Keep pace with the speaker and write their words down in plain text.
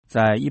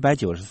在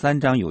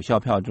193张有效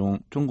票中，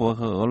中国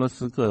和俄罗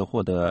斯各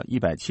获得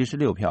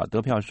176票，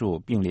得票数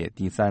并列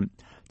第3，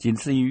仅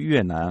次于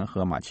越南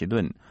和马其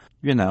顿。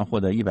越南获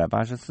得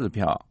184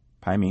票，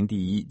排名第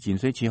1，紧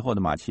随其后的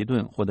马其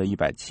顿获得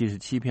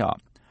177票，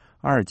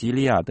阿尔及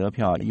利亚得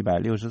票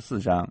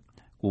164张，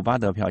古巴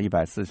得票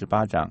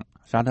148张，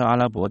沙特阿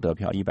拉伯得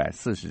票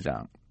140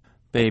张。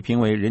被评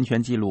为人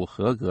权纪录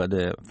合格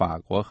的法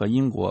国和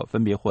英国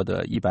分别获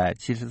得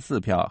174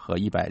票和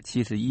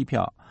171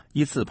票，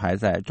依次排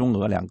在中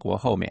俄两国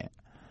后面。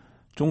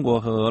中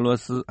国和俄罗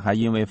斯还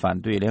因为反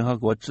对联合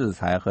国制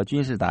裁和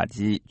军事打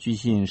击据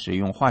信使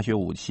用化学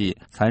武器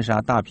残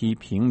杀大批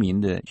平民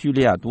的叙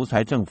利亚独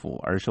裁政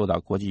府而受到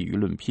国际舆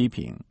论批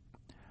评。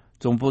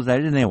总部在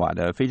日内瓦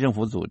的非政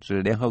府组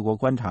织联合国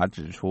观察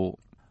指出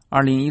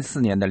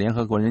，2014年的联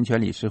合国人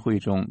权理事会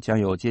中将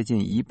有接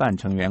近一半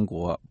成员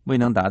国未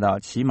能达到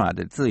起码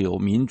的自由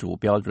民主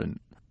标准。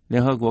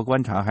联合国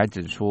观察还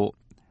指出，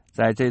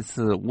在这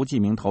次无记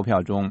名投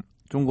票中，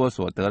中国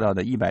所得到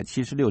的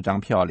176张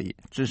票里，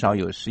至少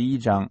有11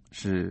张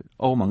是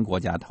欧盟国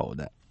家投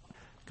的。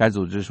该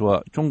组织说，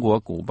中国、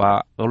古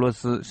巴、俄罗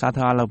斯、沙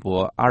特阿拉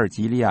伯、阿尔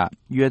及利亚、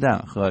约旦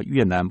和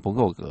越南不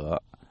够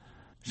格。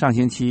上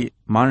星期，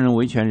盲人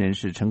维权人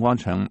士陈光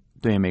诚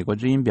对美国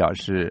之音表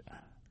示，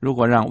如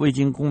果让未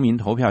经公民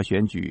投票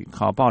选举、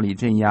靠暴力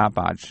镇压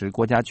把持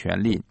国家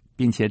权力，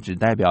并且只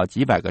代表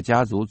几百个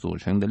家族组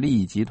成的利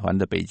益集团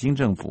的北京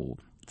政府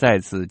再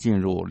次进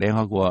入联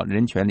合国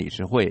人权理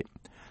事会，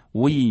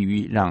无异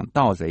于让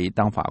盗贼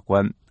当法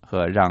官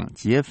和让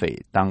劫匪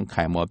当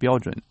楷模标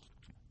准。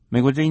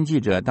美国之音记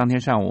者当天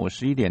上午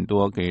11点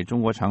多给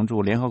中国常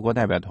驻联合国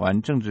代表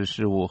团政治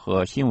事务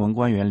和新闻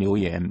官员留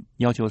言，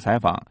要求采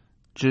访，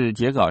至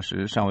截稿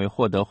时尚未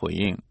获得回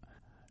应。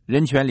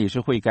人权理事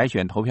会改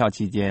选投票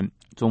期间，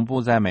总部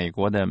在美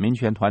国的民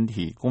权团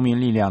体公民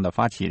力量的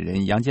发起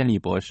人杨建立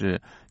博士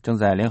正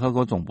在联合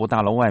国总部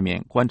大楼外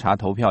面观察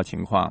投票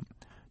情况。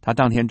他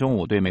当天中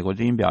午对美国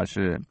之音表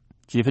示，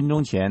几分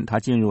钟前他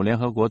进入联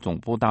合国总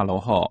部大楼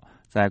后，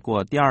在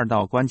过第2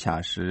道关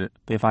卡时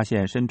被发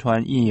现身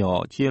穿印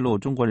有揭露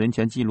中国人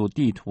权纪录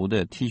地图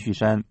的 T 恤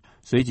衫，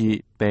随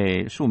即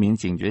被数名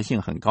警觉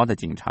性很高的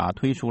警察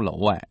推出楼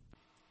外。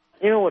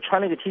因为我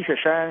穿了一个 T 恤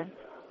衫，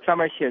上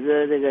面写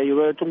着这个有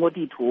个中国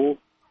地图，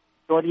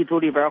中国地图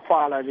里边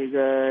画了这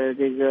个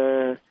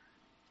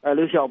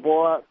刘晓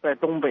波在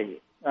东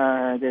北，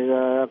这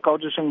个高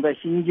志胜在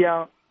新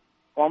疆，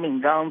王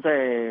敏章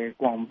在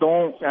广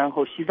东，然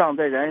后西藏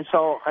在燃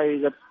烧，还有一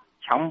个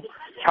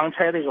强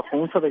拆的一个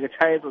红色的一个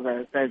拆子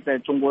在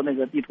中国那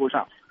个地图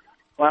上，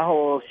然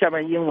后下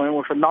面英文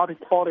我说 not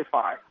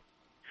qualified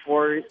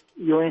for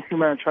UN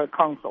Human Rights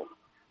Council。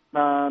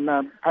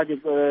那他这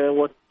个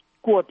我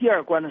过第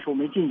2关的时候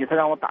没进去，他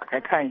让我打开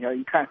看一下，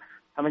一看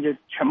他们就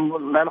全部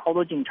来了好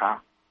多警察，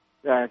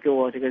给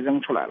我这个扔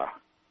出来了。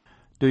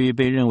对于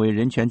被认为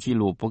人权纪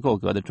录不够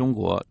格的中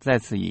国再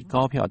次以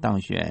高票当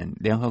选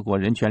联合国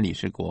人权理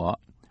事国，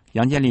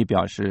杨建立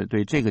表示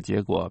对这个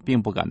结果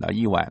并不感到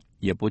意外，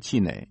也不气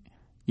馁，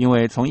因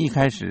为从一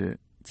开始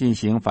进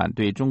行反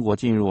对中国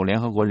进入联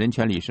合国人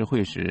权理事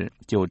会时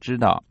就知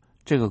道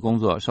这个工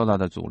作受到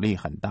的阻力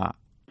很大。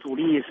阻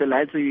力是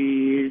来自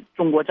于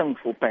中国政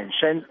府本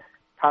身，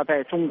他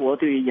在中国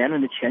对言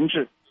论的钳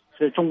制，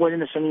所以中国人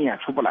的声音也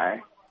出不来。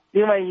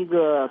另外一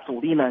个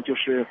阻力呢，就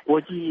是国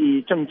际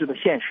政治的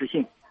现实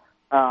性。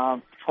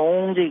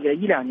从这个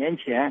1-2年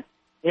前，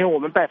因为我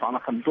们拜访了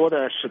很多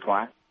的使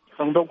团，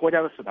很多国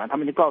家的使团，他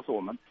们就告诉我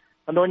们，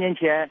很多年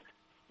前，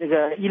这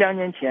个1-2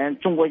年前，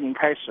中国已经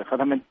开始和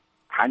他们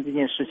谈这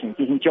件事情，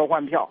进行交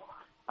换票。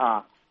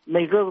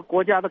每个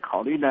国家的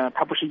考虑呢，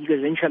它不是一个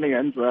人权的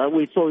原则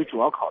作为主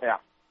要考量，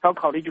它要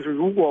考虑就是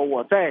如果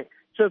我在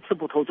这次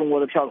不投中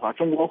国的票的话，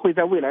中国会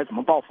在未来怎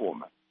么报复我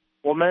们？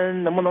我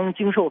们能不能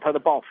经受他的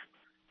报复？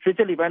所以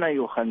这里边呢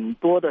有很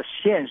多的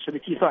现实的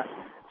计算，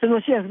这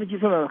种现实的计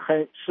算呢，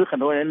使很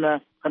多人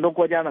呢，很多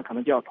国家呢可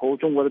能就要投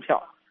中国的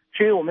票。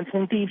所以我们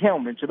从第一天我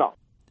们知道，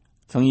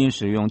曾因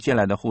使用借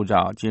来的护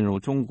照进入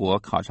中国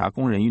考察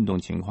工人运动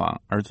情况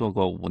而坐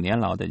过5年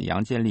牢的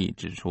杨建立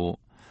指出，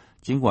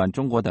尽管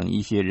中国等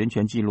一些人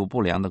权记录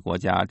不良的国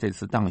家这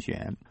次当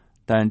选，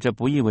但这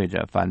不意味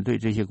着反对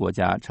这些国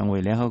家成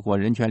为联合国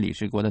人权理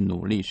事国的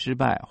努力失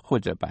败或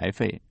者白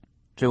费。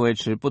这位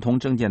持不同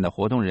政见的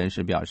活动人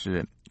士表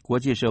示，国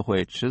际社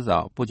会迟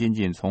早不仅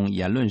仅从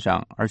言论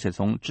上，而且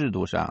从制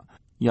度上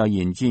要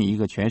引进一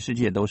个全世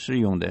界都适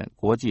用的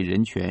国际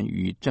人权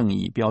与正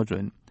义标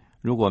准。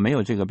如果没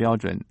有这个标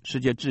准，世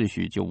界秩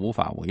序就无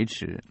法维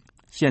持。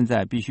现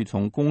在必须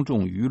从公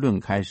众舆论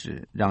开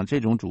始，让这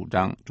种主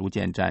张逐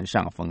渐占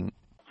上风。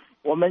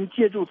我们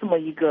借助这么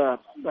一个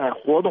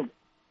活动，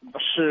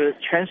使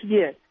全世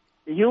界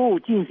又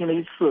进行了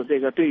一次这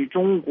个对于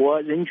中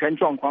国人权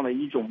状况的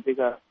一种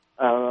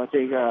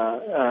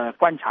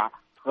观察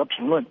和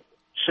评论，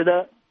使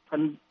得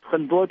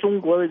很多中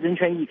国的人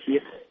权议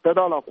题得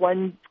到了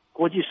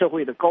国际社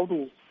会的高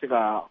度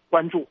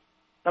关注。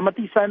那么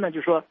第三呢，就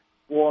是说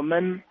我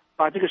们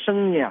把这个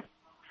声音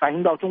反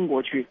映到中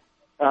国去，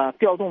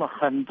调动了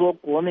很多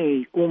国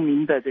内公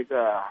民的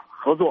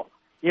合作，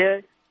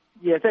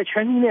也在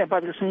全世界把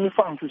这个声音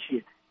放出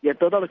去，也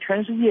得到了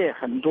全世界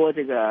很多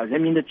这个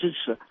人民的支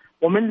持。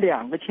我们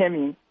2个签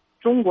名，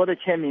中国的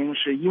签名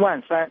是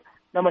13000，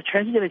那么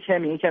全世界的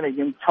签名现在已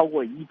经超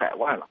过100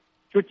万了。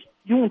就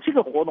用这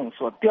个活动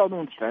所调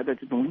动起来的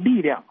这种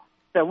力量，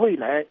在未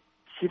来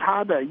其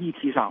他的议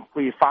题上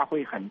会发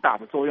挥很大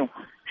的作用。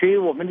所以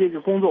我们这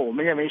个工作我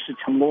们认为是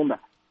成功的，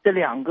这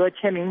2个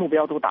签名目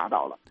标都达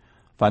到了。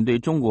反对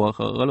中国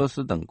和俄罗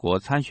斯等国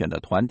参选的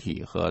团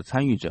体和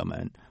参与者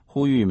们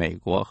呼吁美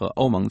国和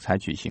欧盟采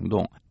取行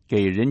动，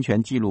给人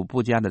权记录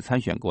不佳的参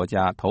选国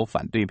家投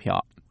反对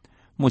票。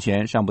目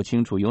前尚不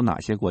清楚有哪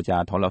些国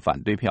家投了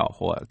反对票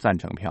或赞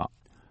成票。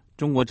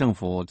中国政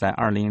府在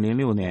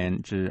2006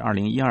年至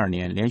2012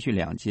年连续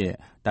2届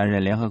担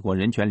任联合国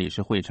人权理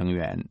事会成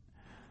员。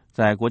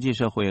在国际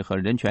社会和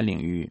人权领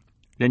域，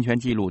人权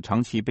记录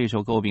长期备受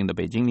诟病的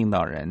北京领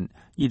导人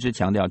一直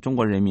强调中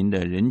国人民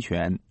的人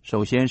权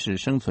首先是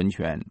生存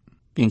权，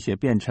并且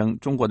辩称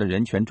中国的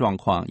人权状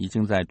况已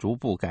经在逐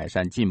步改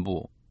善进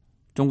步。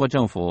中国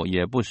政府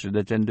也不时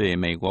地针对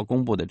美国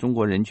公布的中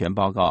国人权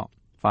报告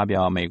发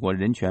表美国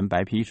人权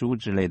白皮书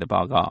之类的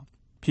报告，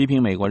批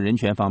评美国人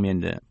权方面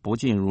的不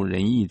尽如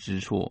人意之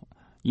处，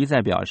一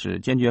再表示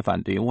坚决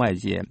反对外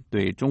界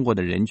对中国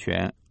的人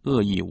权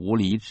恶意无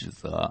理指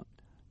责。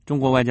中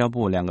国外交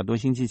部2个多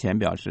星期前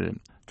表示，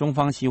中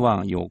方希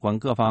望有关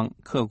各方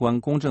客观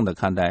公正地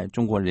看待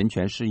中国人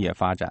权事业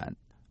发展。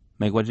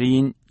美国之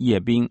音叶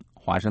冰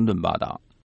华盛顿报道。